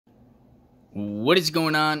What is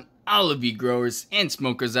going on, all of you growers and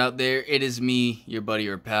smokers out there? It is me, your buddy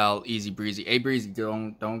or pal, Easy Breezy. Hey Breezy,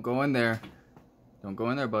 don't go in there. Don't go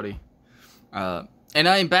in there, buddy. And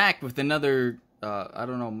I am back with another, I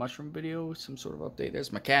don't know, mushroom video, some sort of update.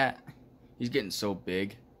 There's my cat. He's getting so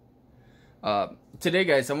big. Today,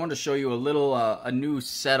 guys, I wanted to show you a little, a new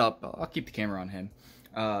setup. I'll keep the camera on him.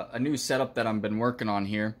 A new setup that I've been working on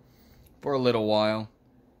here for a little while.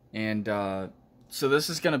 And, so this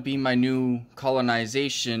is going to be my new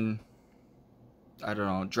colonization, I don't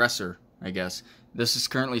know, dresser, I guess. This is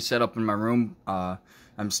currently set up in my room.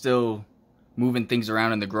 I'm still moving things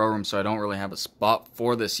around in the grow room, so I don't really have a spot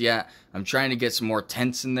for this yet. I'm trying to get some more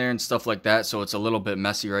tents in there and stuff like that, so it's a little bit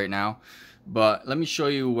messy right now. But let me show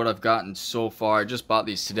you what I've gotten so far. I just bought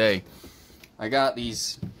these today. I got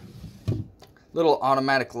these little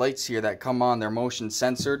automatic lights here that come on. They're motion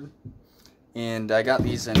censored. And I got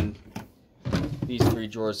these in these three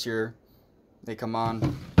drawers here. They come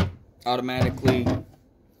on automatically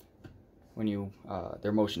when you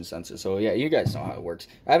they're motion sensor. So yeah, you guys know how it works.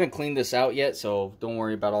 I haven't cleaned this out yet, so don't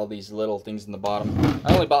worry about all these little things in the bottom.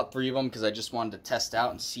 I only bought 3 of them because I just wanted to test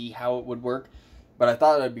out and see how it would work. But I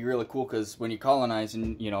thought it'd be really cool because when you colonize,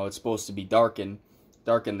 and you know, it's supposed to be dark in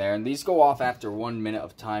there, and these go off after 1 minute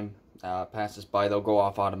of time passes by. They'll go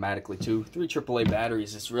off automatically too. 3 AAA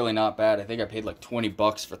batteries. It's really not bad. I think I paid like 20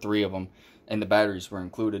 bucks for 3 of them, and the batteries were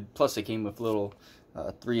included. Plus they came with little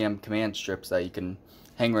 3M command strips that you can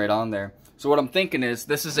hang right on there. So what I'm thinking is,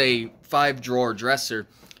 this is a 5-drawer dresser,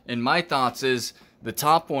 and my thoughts is the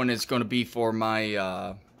top one is going to be for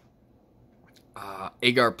my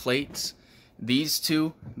agar plates. These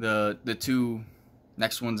two, the two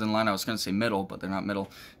next ones in line, I was going to say middle, but they're not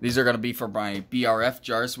middle. These are going to be for my BRF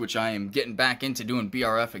jars, which I am getting back into doing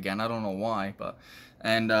BRF again. I don't know why, but...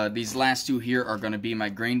 And these last 2 here are going to be my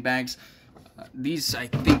grain bags. These, I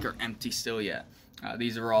think, are empty still yet.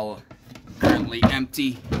 These are all currently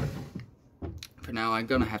empty. For now, I'm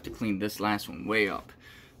going to have to clean this last one way up.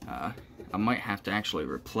 I might have to actually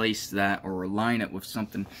replace that or align it with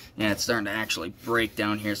something. Yeah, it's starting to actually break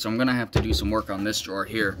down here, so I'm going to have to do some work on this drawer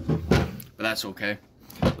here. But that's okay.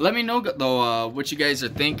 Let me know, though, what you guys are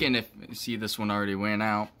thinking. If you see, this one already went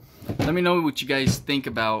out. Let me know what you guys think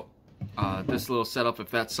about this little setup, if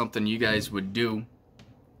that's something you guys would do.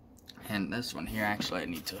 And this one here, actually, I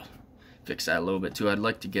need to fix that a little bit, too. I'd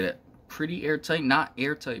like to get it pretty airtight. Not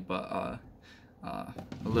airtight, but a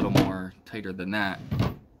little more tighter than that.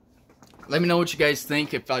 Let me know what you guys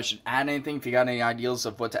think, if I should add anything, if you got any ideas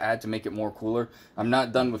of what to add to make it more cooler. I'm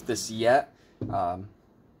not done with this yet. I'm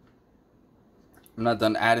not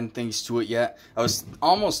done adding things to it yet. I was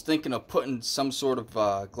almost thinking of putting some sort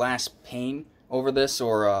of glass pane over this,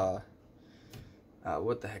 or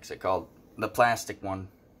what the heck's it called? The plastic one.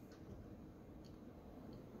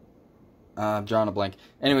 I'm drawing a blank.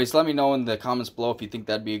 Anyways, let me know in the comments below if you think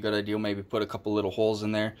that'd be a good idea. Maybe put a couple little holes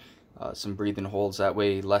in there. Some breathing holes, that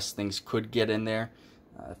way less things could get in there,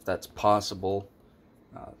 if that's possible,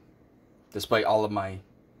 despite all of my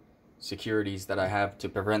securities that I have to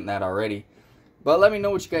prevent that already. But let me know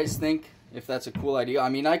what you guys think, if that's a cool idea. I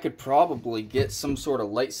mean, I could probably get some sort of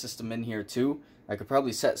light system in here too. I could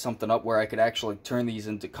probably set something up where I could actually turn these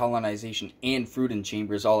into colonization and fruiting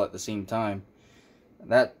chambers all at the same time.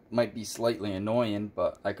 That might be slightly annoying,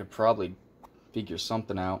 but I could probably figure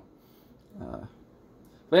something out.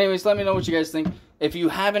 But anyways, let me know what you guys think. If you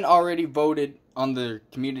haven't already voted on the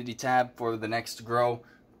community tab for the next grow,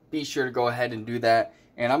 be sure to go ahead and do that.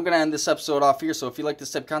 And I'm going to end this episode off here. So if you like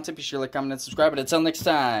this type of content, be sure to like, comment, and subscribe. And until next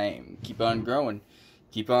time, keep on growing,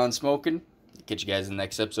 keep on smoking. Catch you guys in the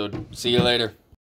next episode. See you later.